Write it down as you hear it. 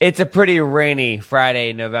It's a pretty rainy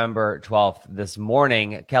Friday, November 12th this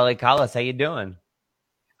morning. Kelly Collis, how you doing?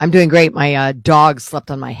 I'm doing great. My dog slept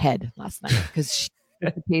on my head last night because she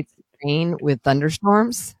anticipates rain with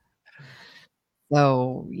thunderstorms.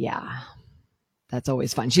 So yeah, that's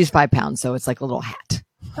always fun. She's 5 pounds, so it's like a little hat.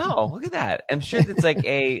 Oh, look at that. I'm sure it's like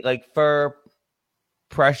a fur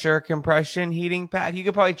pressure compression heating pad. You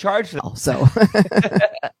could probably charge for So that.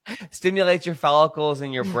 Stimulates your follicles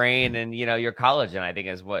in your brain and your collagen, I think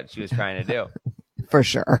is what she was trying to do. for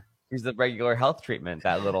sure. Use the regular health treatment,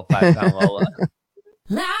 that little 5-pound Lola.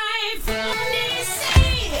 Live from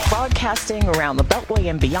DC. Broadcasting around the Beltway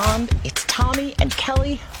and beyond, it's Tommy and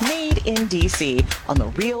Kelly made in DC on the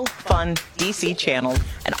Real Fun DC channel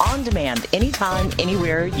and on demand anytime,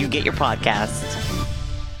 anywhere you get your podcasts.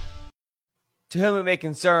 To whom it may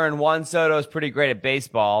concern, Juan Soto is pretty great at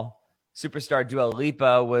baseball. Superstar Dua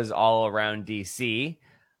Lipa was all around DC.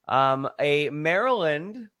 A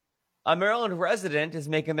Maryland resident is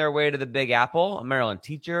making their way to the Big Apple. A Maryland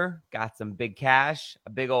teacher got some big cash, a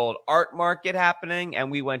big old art market happening,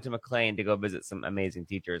 and we went to McLean to go visit some amazing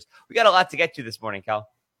teachers. We got a lot to get to this morning, Cal.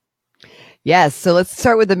 Yes. So let's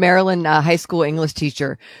start with the Maryland high school English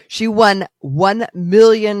teacher. She won $1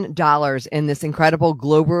 million in this incredible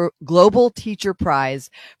global teacher prize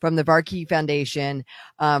from the Varkey Foundation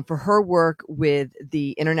for her work with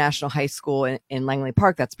the International High School in Langley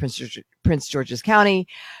Park. That's Prince George's County.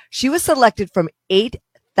 She was selected from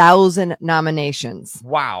 8,000 nominations.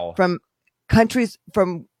 Wow. From countries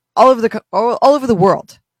from all over the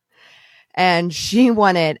world. And she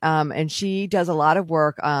won it. And she does a lot of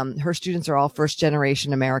work. Her students are all first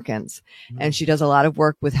generation Americans, and she does a lot of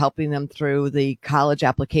work with helping them through the college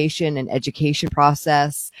application and education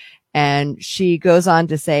process. And she goes on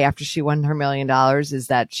to say, after she won her $1 million, is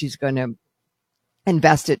that she's going to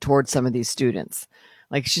invest it towards some of these students.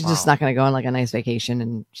 Like she's just not going to go on like a nice vacation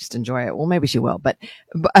and just enjoy it. Well, maybe she will, but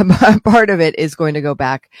part of it is going to go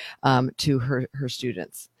back, to her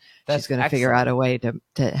students. She's going to figure out a way to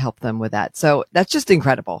help them with that. So that's just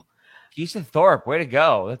incredible. Keisha Thorpe, way to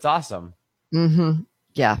go. That's awesome. Mm-hmm.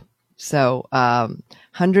 Yeah. So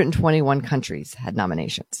 121 countries had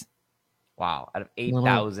nominations. Wow. Out of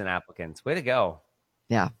 8,000 applicants. Way to go.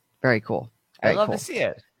 Yeah. Very cool. I'd love to see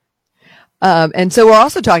it. And so we're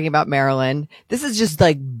also talking about Maryland. This is just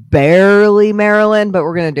like barely Maryland, but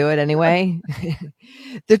we're going to do it anyway.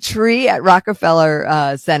 The tree at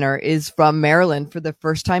Rockefeller Center is from Maryland for the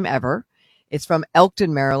first time ever. It's from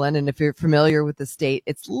Elkton, Maryland. And if you're familiar with the state,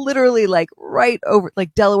 it's literally like right over,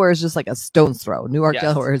 like Delaware is just like a stone's throw. Newark, yes.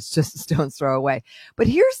 Delaware is just a stone's throw away. But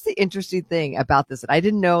here's the interesting thing about this. And I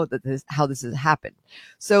didn't know that how this has happened.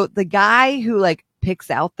 So the guy who like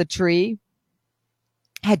picks out the tree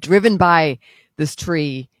had driven by this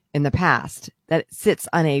tree in the past that sits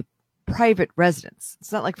on a private residence.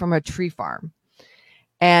 It's not like from a tree farm.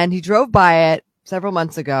 And he drove by it several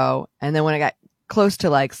months ago. And then when I got close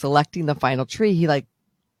to like selecting the final tree, he like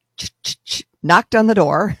knocked on the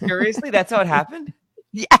door. Seriously? That's how it happened?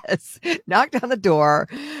 Yes. Knocked on the door,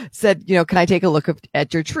 said, can I take a look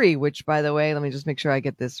at your tree? Which, by the way, let me just make sure I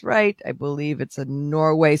get this right. I believe it's a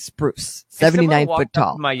Norway spruce, 79 foot tall.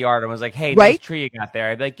 Up in my yard and was like, hey, right? Nice tree you got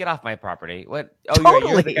there. I'd be like, get off my property. What? Oh,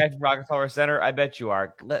 totally. You're the guy from Rockefeller Center? I bet you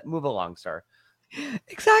are. Move along, sir.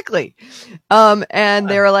 Exactly. And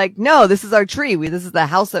they were like, no, this is our tree. This is the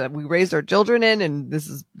house that we raised our children in, and this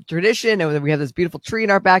is tradition. And we have this beautiful tree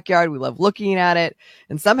in our backyard. We love looking at it.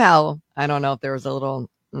 And somehow, I don't know if there was a little,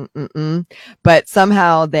 but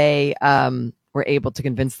somehow they, were able to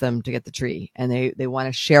convince them to get the tree, and they want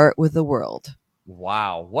to share it with the world.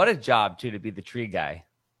 Wow. What a job too, to be the tree guy.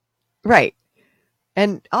 Right.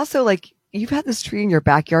 And also like you've had this tree in your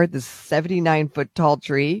backyard, this 79 foot tall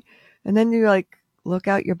tree. And then you like look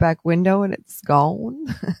out your back window and it's gone.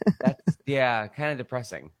 That's kind of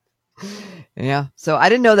depressing. Yeah. So I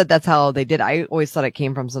didn't know that that's how they did. I always thought it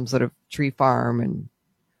came from some sort of tree farm, and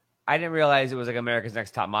I didn't realize it was like America's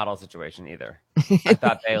Next Top Model situation either. I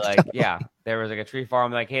thought they there was like a tree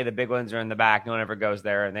farm, like, hey, the big ones are in the back. No one ever goes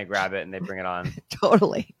there, and they grab it and they bring it on.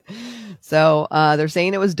 Totally. So they're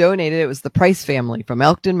saying it was donated. It was the Price family from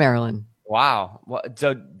Elkton, Maryland. Wow.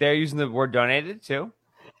 So they're using the word donated too?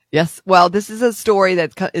 Yes. Well, this is a story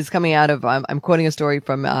that is coming out of, I'm quoting a story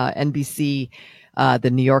from NBC,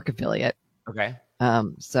 the New York affiliate. Okay.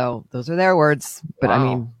 So those are their words, but wow. I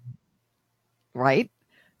mean, right?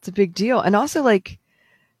 It's a big deal. And also like,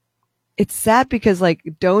 it's sad because like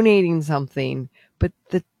donating something, but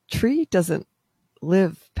the tree doesn't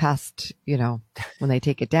live past, when they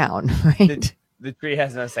take it down, right? The tree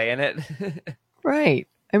has no say in it. Right.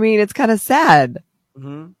 I mean, it's kind of sad.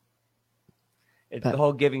 Mm-hmm. It's the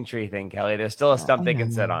whole Giving Tree thing, Kelly. There's still a stump they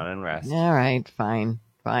can sit on and rest. All right, fine.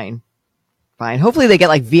 Hopefully they get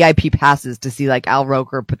like VIP passes to see like Al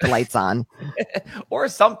Roker put the lights on. Or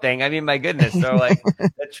something. I mean, my goodness. So like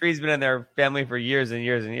that tree's been in their family for years and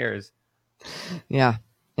years and years. Yeah.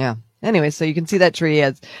 Anyway, so you can see that tree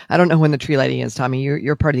as I don't know when the tree lighting is, Tommy.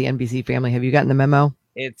 You're part of the NBC family. Have you gotten the memo?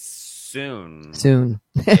 It's soon.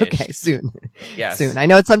 Okay, soon. Yes. Soon. I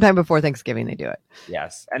know it's sometime before Thanksgiving they do it.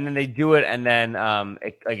 Yes. And then they do it and then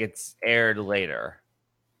it's aired later.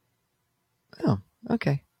 Oh,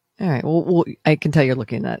 okay. All right. Well, I can tell you're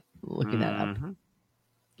looking that up.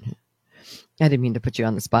 I didn't mean to put you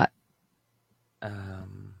on the spot.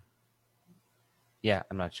 Yeah,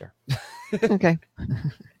 I'm not sure. Okay.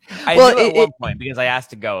 I knew at one point because I asked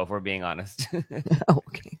to go, if we're being honest. Oh,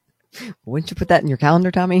 okay. Wouldn't you put that in your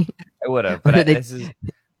calendar, Tommy? I would have, but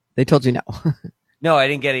they told you no. No, I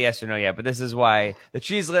didn't get a yes or no yet, but this is why the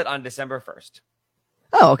tree's lit on December 1st.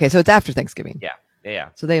 Oh, okay. So it's after Thanksgiving. Yeah.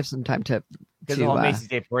 So they have some time to because the whole Macy's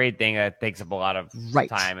Day Parade thing takes up a lot of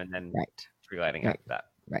time, and then tree lighting after that.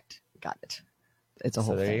 Right. Got it. It's a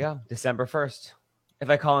whole there thing. You go. December 1st. If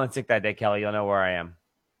I call in sick that day, Kelly, you'll know where I am.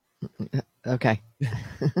 Okay.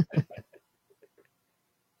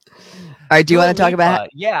 All right. Do you want to talk about?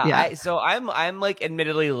 Yeah. So I'm like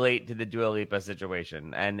admittedly late to the Dua Lipa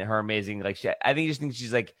situation and her amazing. Like I think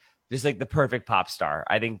she's like just like the perfect pop star.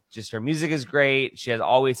 I think just her music is great. She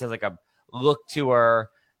always has like a look to her,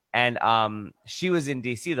 and she was in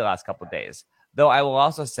DC the last couple of days. Though I will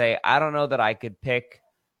also say I don't know that I could pick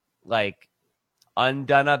like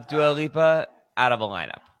undone up Dua Lipa out of a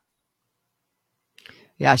lineup.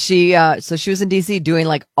 Yeah, she was in DC doing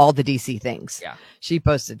like all the DC things. Yeah, she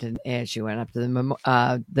posted and she went up to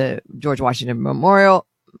the George Washington Memorial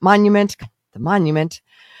Monument. The monument.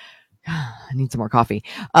 I need some more coffee.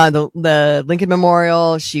 The Lincoln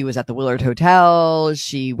Memorial. She was at the Willard Hotel.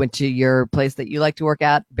 She went to your place that you like to work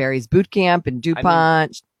at, Barry's Boot Camp in DuPont. I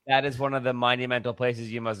mean, that is one of the monumental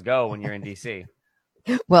places you must go when you're in DC.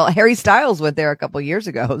 Well, Harry Styles went there a couple years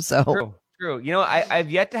ago. So true. You know,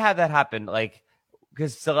 I've yet to have that happen. Like.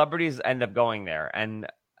 Because celebrities end up going there, and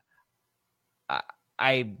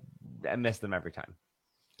I miss them every time.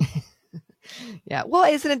 Yeah. Well,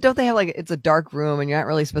 isn't it? Don't they have like it's a dark room, and you're not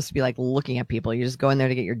really supposed to be like looking at people. You just go in there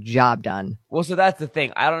to get your job done. Well, so that's the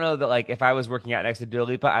thing. I don't know that like if I was working out next to Dua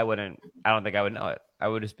Lipa, I don't think I would know it. I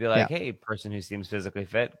would just be like, hey, person who seems physically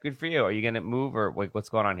fit, good for you. Are you gonna move or like what's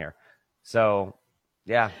going on here? So,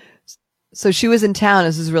 yeah. So she was in town.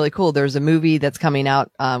 This is really cool. There's a movie that's coming out,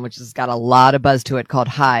 which has got a lot of buzz to it called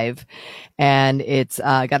Hive. And it's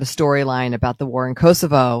got a storyline about the war in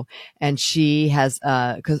Kosovo. And she has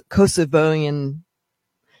Kosovoan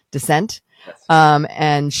descent.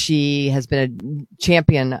 And she has been a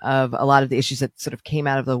champion of a lot of the issues that sort of came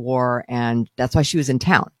out of the war. And that's why she was in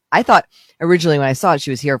town. I thought originally when I saw it,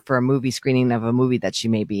 she was here for a movie screening of a movie that she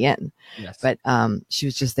may be in. Yes. But she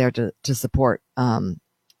was just there to support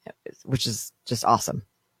which is just awesome.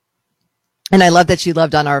 And I love that she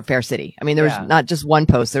loved on our Fair City. I mean, there was not just one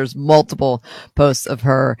post, there's multiple posts of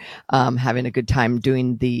her having a good time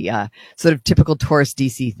doing the sort of typical tourist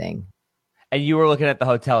DC thing. And you were looking at the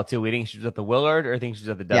hotel too. We think she was at the Willard or think she was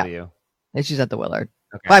at the W? Yeah. I think she's at the Willard.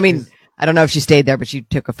 Okay. Well, I mean, I don't know if she stayed there, but she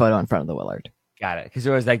took a photo in front of the Willard. Got it. Because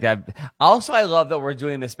there was like that. Also, I love that we're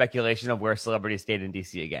doing the speculation of where celebrities stayed in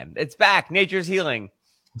DC again. It's back. Nature's healing.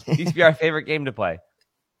 It used to be our favorite game to play.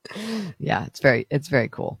 Yeah, it's very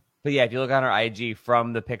cool. But yeah, if you look on her IG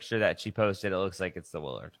from the picture that she posted, it looks like it's the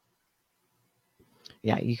Willard.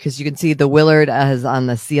 Yeah, because you can see the Willard has on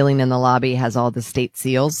the ceiling in the lobby has all the state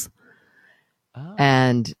seals. Oh.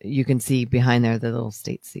 And you can see behind there the little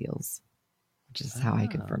state seals, which is how I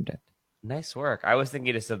confirmed it. Nice work. I was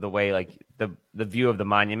thinking just of the way like the view of the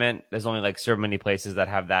monument. There's only like so many places that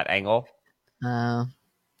have that angle.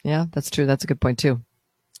 Yeah, that's true. That's a good point too.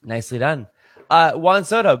 Nicely done. Juan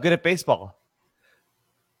Soto, good at baseball.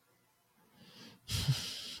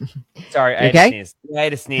 Sorry, I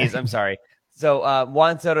had to sneeze. I'm sorry. So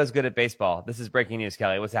Juan Soto is good at baseball. This is breaking news,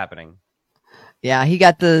 Kelly. What's happening? Yeah, he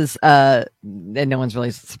got this, and no one's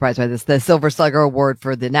really surprised by this, the Silver Slugger Award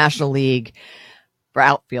for the National League for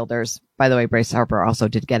outfielders. By the way, Bryce Harper also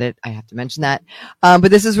did get it. I have to mention that. But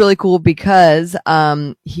this is really cool because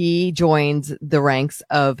he joins the ranks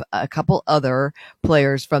of a couple other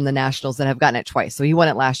players from the Nationals that have gotten it twice. So he won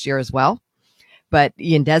it last year as well. But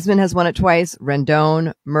Ian Desmond has won it twice.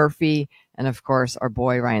 Rendon, Murphy, and of course our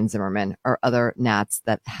boy Ryan Zimmerman are other Nats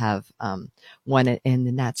that have won it in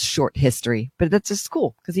the Nats short history. But that's just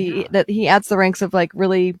cool because he adds the ranks of like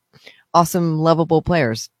really awesome, lovable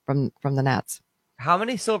players from the Nats. How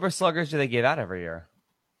many Silver Sluggers do they give out every year?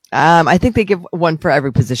 I think they give one for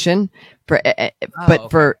every position for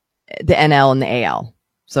the NL and the AL.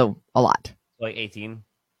 So a lot. Like 18.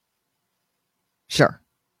 Sure.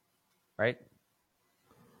 Right.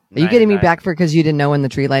 Are you getting me back for because you didn't know when the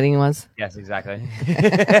tree lighting was? Yes, exactly.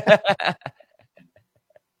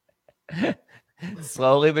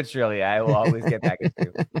 Slowly but surely, I will always get back at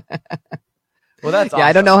you. Well, that's awesome.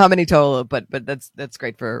 I don't know how many total, but that's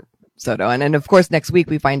great for Soto. And of course, next week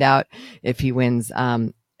we find out if he wins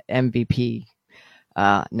MVP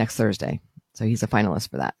next Thursday. So he's a finalist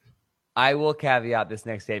for that. I will caveat this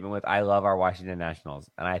next statement with I love our Washington Nationals,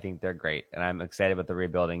 and I think they're great, and I'm excited about the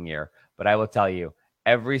rebuilding year. But I will tell you,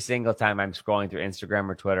 every single time I'm scrolling through Instagram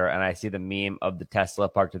or Twitter and I see the meme of the Tesla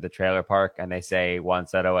parked at the trailer park and they say Juan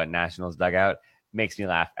Soto at Nationals dugout, makes me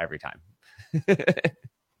laugh every time.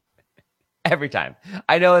 Every time.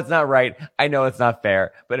 I know it's not right. I know it's not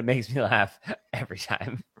fair, but it makes me laugh every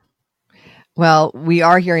time. Well, we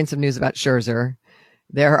are hearing some news about Scherzer.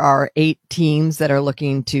 There are 8 teams that are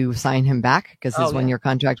looking to sign him back because his 1-year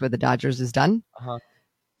contract with the Dodgers is done. Uh-huh.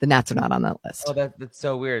 The Nats are not on that list. Oh, that's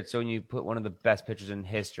so weird. So when you put one of the best pitchers in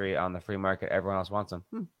history on the free market, everyone else wants him.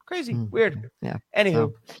 Crazy. Weird. Yeah. Anywho.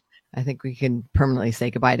 So I think we can permanently say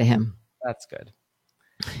goodbye to him. That's good.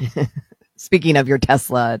 Speaking of your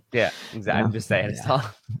Tesla. Yeah, exactly. I'm just saying.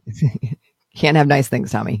 Can't have nice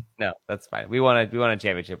things, Tommy. No, that's fine. We won a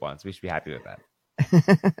championship once. We should be happy with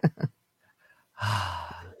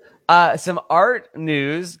that. Some art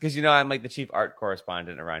news, because I'm like the chief art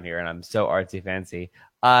correspondent around here and I'm so artsy fancy.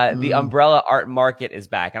 The Umbrella Art Market is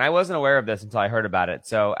back, and I wasn't aware of this until I heard about it.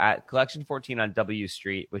 So at Collection 14 on W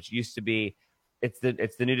Street, which used to be, it's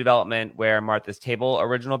the new development where Martha's Table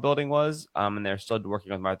original building was, and they're still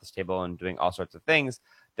working with Martha's Table and doing all sorts of things.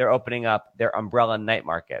 They're opening up their Umbrella Night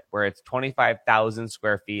Market, where it's 25,000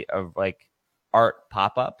 square feet of like art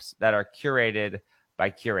pop-ups that are curated by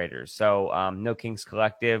curators. So No Kings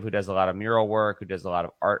Collective, who does a lot of mural work, who does a lot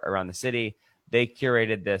of art around the city, they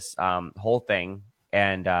curated this whole thing,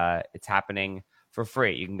 and it's happening for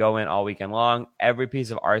free. You can go in all weekend long. Every piece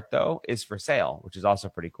of art, though, is for sale, which is also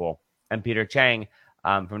pretty cool. And Peter Chang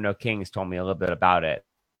from No Kings told me a little bit about it.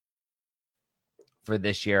 For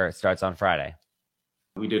this year, it starts on Friday.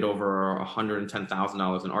 We did over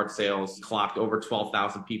 $110,000 in art sales, clocked over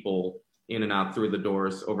 12,000 people in and out through the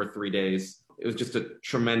doors over 3 days. It was just a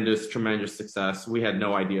tremendous, tremendous success. We had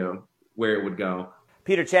no idea where it would go.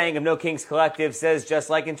 Peter Chang of No Kings Collective says just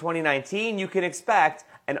like in 2019, you can expect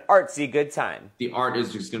an artsy good time. The art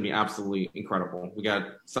is just going to be absolutely incredible. We got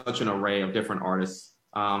such an array of different artists.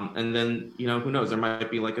 And then, who knows, there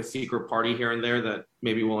might be like a secret party here and there that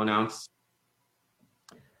maybe we'll announce.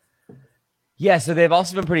 Yeah, so they've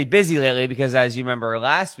also been pretty busy lately because, as you remember,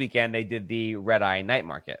 last weekend they did the Red Eye Night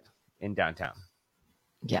Market in downtown.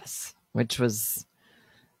 Yes, which was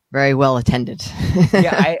very well attended.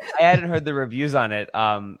 Yeah, I hadn't heard the reviews on it.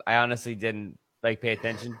 I honestly didn't pay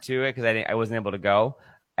attention to it because I wasn't able to go.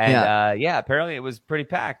 And apparently it was pretty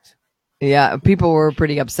packed. Yeah, people were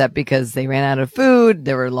pretty upset because they ran out of food.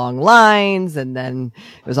 There were long lines, and then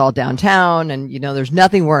it was all downtown. And there's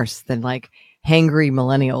nothing worse than like hangry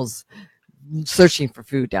millennials searching for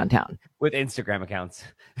food downtown with Instagram accounts.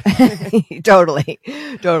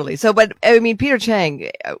 Totally. So, but I mean, Peter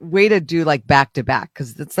Chang, way to do like back to back,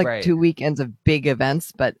 because it's like right. 2 weekends of big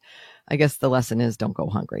events. But I guess the lesson is don't go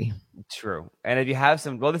hungry. True. And if you have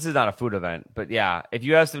this is not a food event, but yeah, if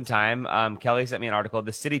you have some time, Kelly sent me an article.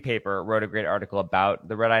 The City Paper wrote a great article about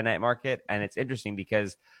the Red Eye Night Market, and it's interesting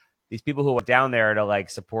because these people who went down there to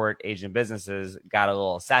support Asian businesses got a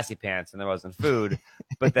little sassy pants and there wasn't food.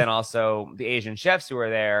 But then also the Asian chefs who were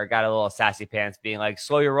there got a little sassy pants being like,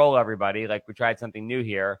 slow your roll, everybody. We tried something new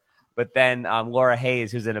here. But then Laura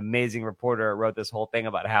Hayes, who's an amazing reporter, wrote this whole thing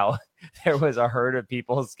about how there was a herd of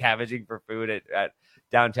people scavenging for food at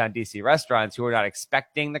downtown DC restaurants who were not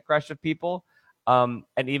expecting the crush of people. And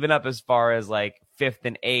even up as far as Fifth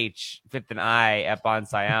and I at Bon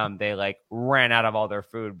Siam, they ran out of all their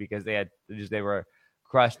food because they were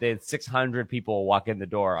crushed. They had 600 people walk in the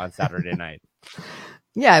door on Saturday night.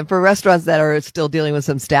 Yeah, for restaurants that are still dealing with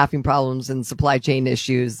some staffing problems and supply chain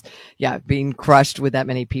issues, being crushed with that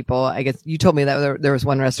many people. I guess you told me that there was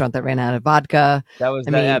one restaurant that ran out of vodka. That was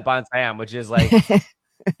at Bon Siam, which is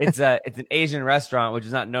it's an Asian restaurant which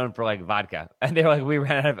is not known for vodka, and they were we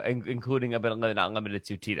ran out of including a bit of not limited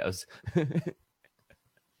to Tito's.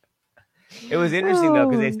 It was interesting though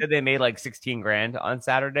because they said they made $16,000 on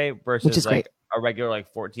Saturday versus a regular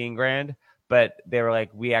 $14,000. But they were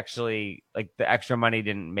we actually the extra money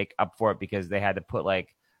didn't make up for it because they had to put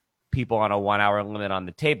people on a 1 hour limit on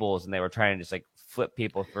the tables, and they were trying to just flip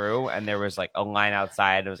people through, and there was like a line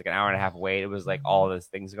outside. It was like an hour and a half wait. It was like all those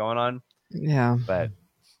things going on. Yeah. But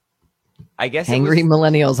I guess angry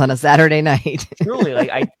millennials on a Saturday night. Truly,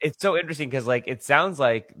 like it's so interesting because like it sounds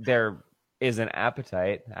like there is an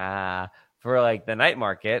appetite for like the night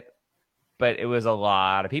market, but it was a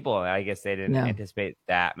lot of people. I guess they didn't anticipate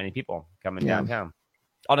that many people coming downtown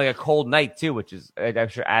on like a cold night too, which is I'm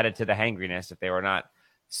sure added to the hangriness if they were not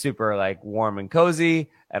super like warm and cozy,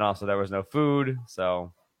 and also there was no food.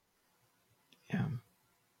 So yeah.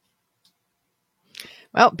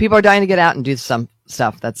 Well, people are dying to get out and do some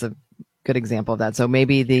stuff. That's a good example of that. So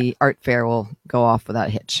maybe the art fair will go off without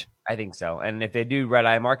a hitch. I think so. And if they do Red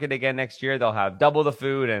Eye Market again next year, they'll have double the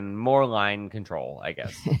food and more line control, I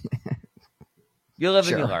guess. You live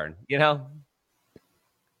and you learn, you know?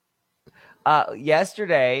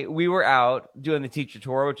 Yesterday, we were out doing the teacher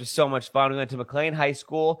tour, which was so much fun. We went to McLean High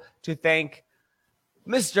School to thank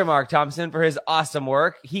Mr. Mark Thompson for his awesome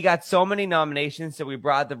work. He got so many nominations, so we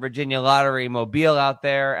brought the Virginia Lottery Mobile out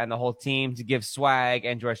there and the whole team to give swag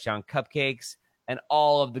and Georgetown cupcakes and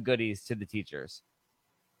all of the goodies to the teachers.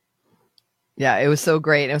 Yeah, it was so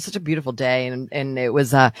great. It was such a beautiful day. And it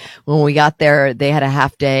was, when we got there, they had a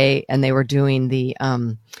half day and they were doing they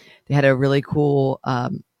had a really cool,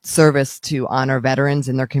 service to honor veterans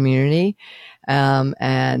in their community.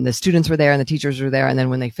 And the students were there and the teachers were there. And then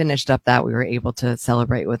when they finished up that, we were able to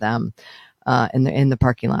celebrate with them, in the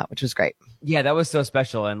parking lot, which was great. Yeah, that was so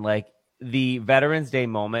special. And like the Veterans Day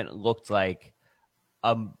moment looked like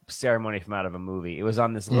a ceremony from out of a movie. It was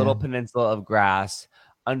on this little peninsula of grass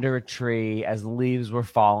under a tree as leaves were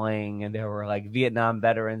falling, and there were like Vietnam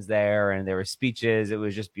veterans there, and there were speeches. It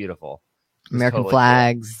was just beautiful. American totally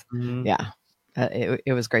flags. Cool. Mm-hmm. Yeah.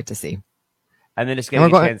 It was great to see. And then just getting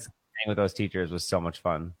a chance to hang with those teachers was so much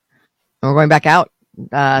fun. And we're going back out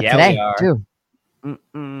today too. Do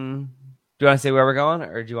you want to say where we're going,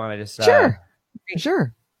 or do you want to just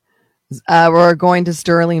Sure. We're going to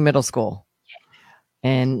Sterling Middle School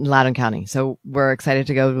in Loudoun County. So we're excited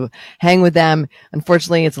to go hang with them.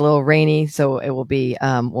 Unfortunately, it's a little rainy, so it will be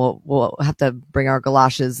we'll have to bring our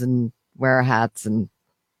galoshes and wear our hats, and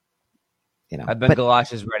I've been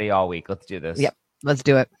galoshes ready all week. Let's do this. Yep. Let's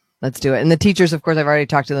do it. And the teachers, of course, I've already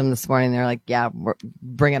talked to them this morning. They're like, yeah,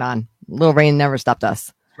 bring it on. A little rain never stopped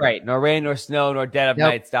us. Right. Nor rain, nor snow, nor dead of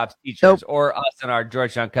night stops teachers or us and our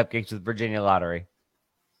Georgetown cupcakes with Virginia Lottery.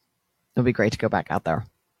 It'll be great to go back out there.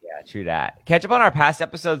 Yeah, true that. Catch up on our past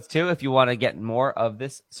episodes, too, if you want to get more of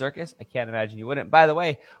this circus. I can't imagine you wouldn't. By the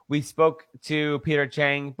way, we spoke to Peter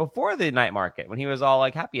Chang before the night market when he was all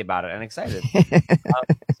like happy about it and excited.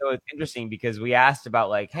 So it's interesting because we asked about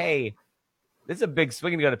like, hey, this is a big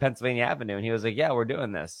swing to go to Pennsylvania Avenue. And he was like, yeah, we're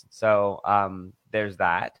doing this. So there's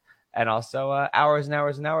that. And also hours and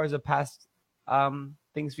hours and hours of past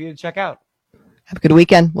things for you to check out. Have a good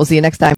weekend. We'll see you next time.